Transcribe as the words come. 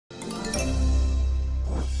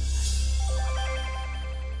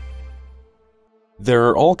There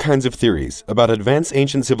are all kinds of theories about advanced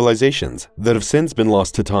ancient civilizations that have since been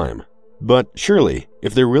lost to time. But surely,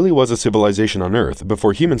 if there really was a civilization on Earth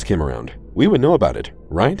before humans came around, we would know about it,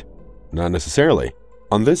 right? Not necessarily.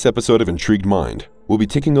 On this episode of Intrigued Mind, we'll be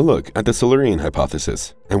taking a look at the Silurian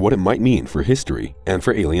hypothesis and what it might mean for history and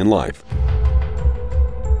for alien life.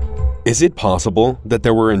 Is it possible that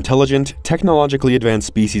there were intelligent, technologically advanced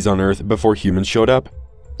species on Earth before humans showed up?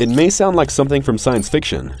 It may sound like something from science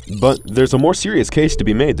fiction, but there's a more serious case to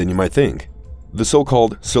be made than you might think. The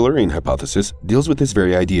so-called Silurian hypothesis deals with this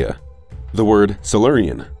very idea. The word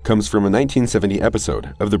Silurian comes from a 1970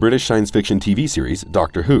 episode of the British science fiction TV series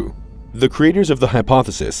Doctor Who. The creators of the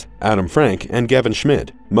hypothesis, Adam Frank and Gavin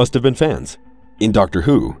Schmidt, must have been fans. In Doctor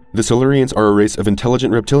Who, the Silurians are a race of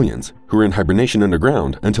intelligent reptilians who are in hibernation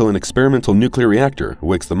underground until an experimental nuclear reactor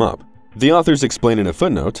wakes them up. The authors explain in a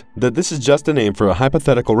footnote that this is just a name for a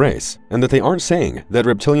hypothetical race and that they aren't saying that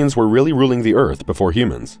reptilians were really ruling the Earth before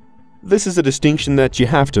humans. This is a distinction that you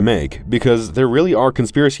have to make because there really are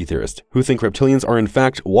conspiracy theorists who think reptilians are in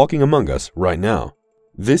fact walking among us right now.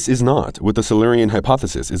 This is not what the Silurian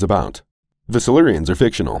hypothesis is about. The Silurians are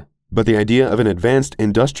fictional, but the idea of an advanced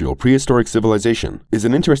industrial prehistoric civilization is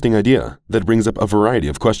an interesting idea that brings up a variety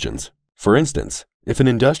of questions. For instance, if an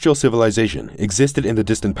industrial civilization existed in the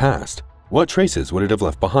distant past, what traces would it have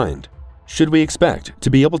left behind? Should we expect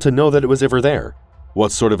to be able to know that it was ever there?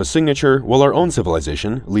 What sort of a signature will our own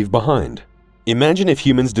civilization leave behind? Imagine if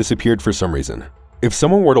humans disappeared for some reason. If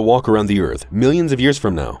someone were to walk around the Earth millions of years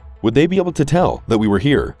from now, would they be able to tell that we were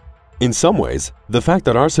here? In some ways, the fact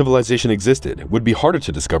that our civilization existed would be harder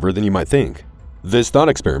to discover than you might think. This thought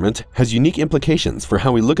experiment has unique implications for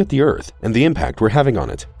how we look at the Earth and the impact we're having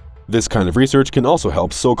on it. This kind of research can also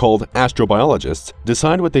help so-called astrobiologists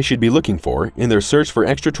decide what they should be looking for in their search for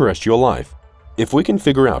extraterrestrial life. If we can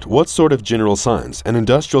figure out what sort of general signs an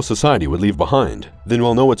industrial society would leave behind, then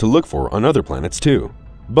we'll know what to look for on other planets too.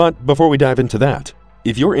 But before we dive into that,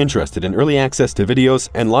 if you're interested in early access to videos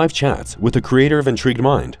and live chats with the creator of Intrigued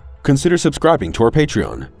Mind, consider subscribing to our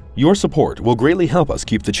Patreon. Your support will greatly help us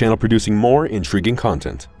keep the channel producing more intriguing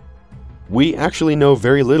content. We actually know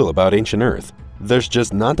very little about ancient Earth. There's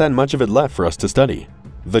just not that much of it left for us to study.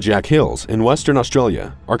 The Jack Hills in Western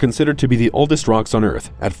Australia are considered to be the oldest rocks on Earth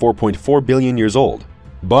at 4.4 billion years old.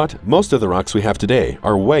 But most of the rocks we have today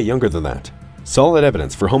are way younger than that. Solid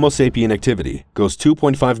evidence for Homo sapien activity goes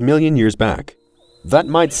 2.5 million years back. That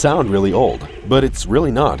might sound really old, but it's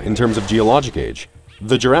really not in terms of geologic age.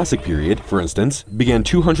 The Jurassic period, for instance, began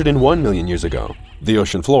 201 million years ago. The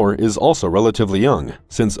ocean floor is also relatively young,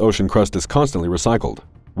 since ocean crust is constantly recycled.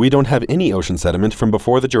 We don't have any ocean sediment from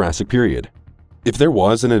before the Jurassic period. If there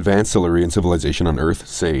was an advanced Silurian civilization on Earth,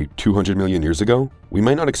 say 200 million years ago, we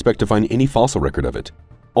might not expect to find any fossil record of it.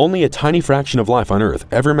 Only a tiny fraction of life on Earth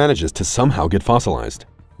ever manages to somehow get fossilized.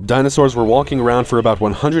 Dinosaurs were walking around for about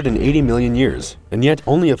 180 million years, and yet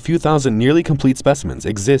only a few thousand nearly complete specimens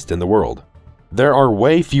exist in the world. There are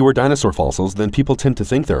way fewer dinosaur fossils than people tend to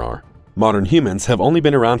think there are. Modern humans have only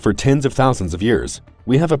been around for tens of thousands of years.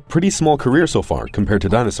 We have a pretty small career so far compared to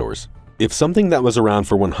dinosaurs. If something that was around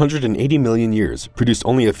for 180 million years produced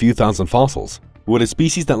only a few thousand fossils, would a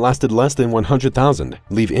species that lasted less than 100,000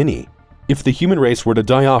 leave any? If the human race were to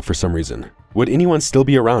die off for some reason, would anyone still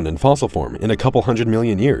be around in fossil form in a couple hundred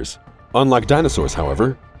million years? Unlike dinosaurs,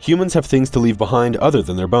 however, humans have things to leave behind other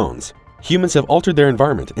than their bones. Humans have altered their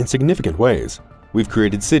environment in significant ways. We've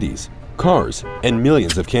created cities, cars, and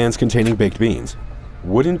millions of cans containing baked beans.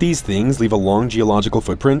 Wouldn't these things leave a long geological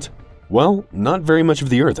footprint? Well, not very much of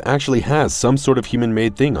the Earth actually has some sort of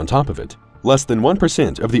human-made thing on top of it. Less than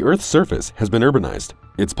 1% of the Earth's surface has been urbanized.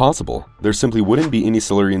 It's possible there simply wouldn't be any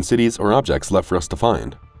Silurian cities or objects left for us to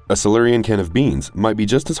find. A Silurian can of beans might be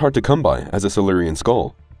just as hard to come by as a Silurian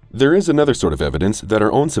skull. There is another sort of evidence that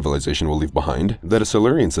our own civilization will leave behind that a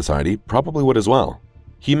Silurian society probably would as well.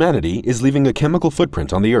 Humanity is leaving a chemical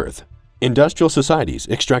footprint on the Earth. Industrial societies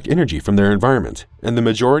extract energy from their environment, and the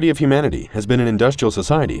majority of humanity has been an industrial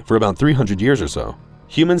society for about 300 years or so.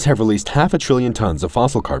 Humans have released 500 billion tons of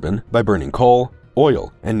fossil carbon by burning coal,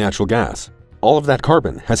 oil, and natural gas. All of that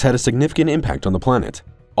carbon has had a significant impact on the planet.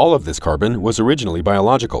 All of this carbon was originally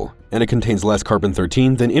biological, and it contains less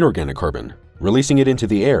carbon-13 than inorganic carbon. Releasing it into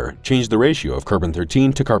the air changed the ratio of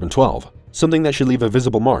carbon-13 to carbon-12, something that should leave a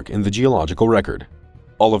visible mark in the geological record.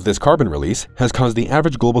 All of this carbon release has caused the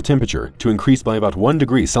average global temperature to increase by about 1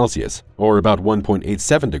 degree Celsius, or about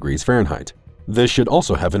 1.87 degrees Fahrenheit. This should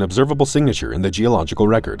also have an observable signature in the geological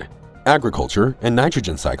record. Agriculture and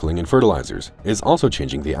nitrogen cycling in fertilizers is also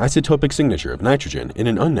changing the isotopic signature of nitrogen in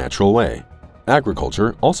an unnatural way.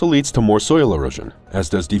 Agriculture also leads to more soil erosion, as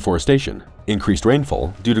does deforestation. Increased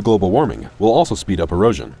rainfall due to global warming will also speed up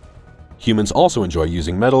erosion. Humans also enjoy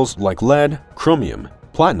using metals like lead, chromium,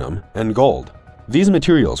 platinum, and gold. These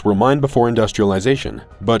materials were mined before industrialization,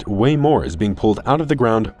 but way more is being pulled out of the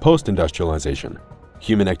ground post-industrialization.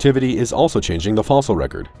 Human activity is also changing the fossil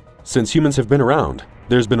record. Since humans have been around,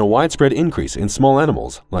 there's been a widespread increase in small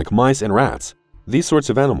animals like mice and rats. These sorts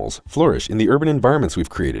of animals flourish in the urban environments we've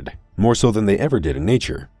created, more so than they ever did in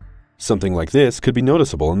nature. Something like this could be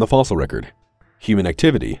noticeable in the fossil record. Human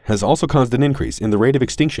activity has also caused an increase in the rate of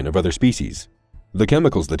extinction of other species. The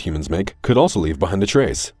chemicals that humans make could also leave behind a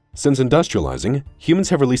trace. Since industrializing, humans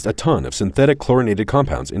have released a ton of synthetic chlorinated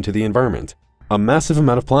compounds into the environment. A massive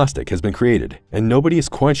amount of plastic has been created, and nobody is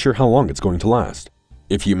quite sure how long it's going to last.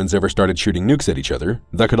 If humans ever started shooting nukes at each other,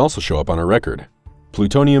 that could also show up on our record.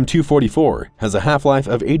 Plutonium-244 has a half-life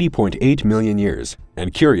of 80.8 million years,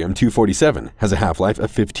 and Curium-247 has a half-life of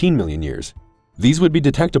 15 million years. These would be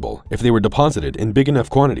detectable if they were deposited in big enough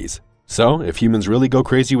quantities. So, if humans really go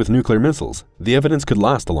crazy with nuclear missiles, the evidence could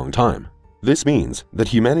last a long time. This means that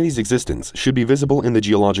humanity's existence should be visible in the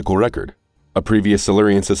geological record. A previous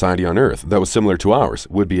Silurian society on Earth that was similar to ours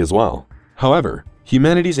would be as well. However,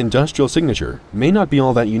 humanity's industrial signature may not be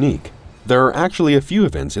all that unique. There are actually a few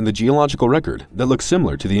events in the geological record that look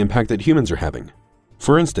similar to the impact that humans are having.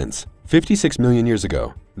 For instance, 56 million years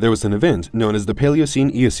ago, there was an event known as the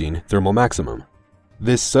Paleocene-Eocene thermal maximum.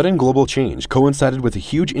 This sudden global change coincided with a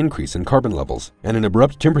huge increase in carbon levels and an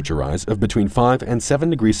abrupt temperature rise of between 5 and 7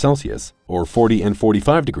 degrees Celsius, or 40 and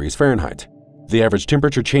 45 degrees Fahrenheit. The average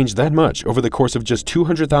temperature changed that much over the course of just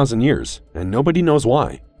 200,000 years, and nobody knows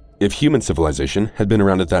why. If human civilization had been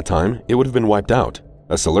around at that time, it would have been wiped out.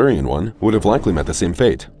 A Silurian one would have likely met the same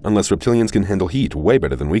fate, unless reptilians can handle heat way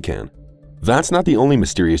better than we can. That's not the only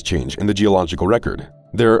mysterious change in the geological record.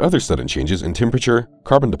 There are other sudden changes in temperature,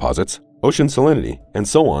 carbon deposits, ocean salinity, and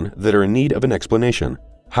so on that are in need of an explanation.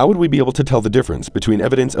 How would we be able to tell the difference between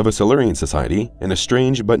evidence of a Silurian society and a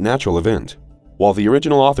strange but natural event? While the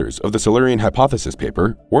original authors of the Silurian hypothesis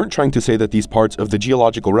paper weren't trying to say that these parts of the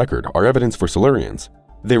geological record are evidence for Silurians,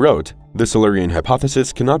 they wrote, "The Silurian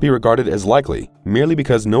hypothesis cannot be regarded as likely merely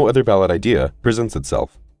because no other valid idea presents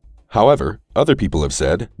itself." However, other people have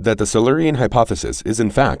said that the Silurian hypothesis is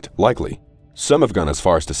in fact likely. Some have gone as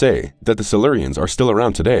far as to say that the Silurians are still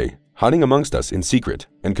around today, hiding amongst us in secret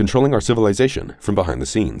and controlling our civilization from behind the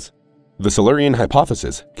scenes. The Silurian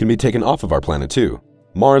hypothesis can be taken off of our planet too.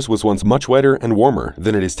 Mars was once much wetter and warmer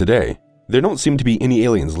than it is today. There don't seem to be any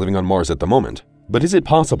aliens living on Mars at the moment, but is it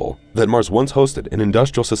possible that Mars once hosted an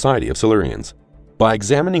industrial society of Silurians? By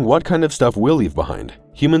examining what kind of stuff we'll leave behind,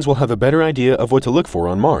 humans will have a better idea of what to look for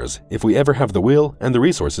on Mars if we ever have the will and the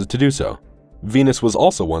resources to do so. Venus was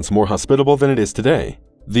also once more hospitable than it is today.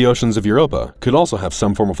 The oceans of Europa could also have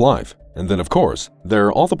some form of life, and then of course, there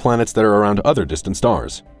are all the planets that are around other distant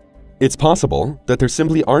stars. It's possible that there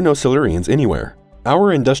simply are no Silurians anywhere.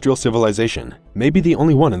 Our industrial civilization may be the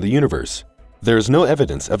only one in the universe. There is no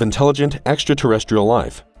evidence of intelligent extraterrestrial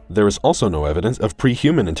life. There is also no evidence of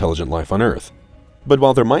pre-human intelligent life on Earth. But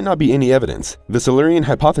while there might not be any evidence, the Silurian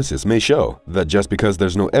hypothesis may show that just because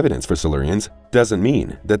there's no evidence for Silurians doesn't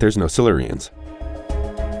mean that there's no Silurians.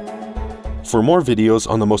 For more videos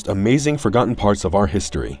on the most amazing forgotten parts of our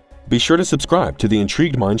history, be sure to subscribe to the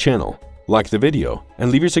Intrigued Mind channel, like the video,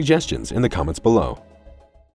 and leave your suggestions in the comments below.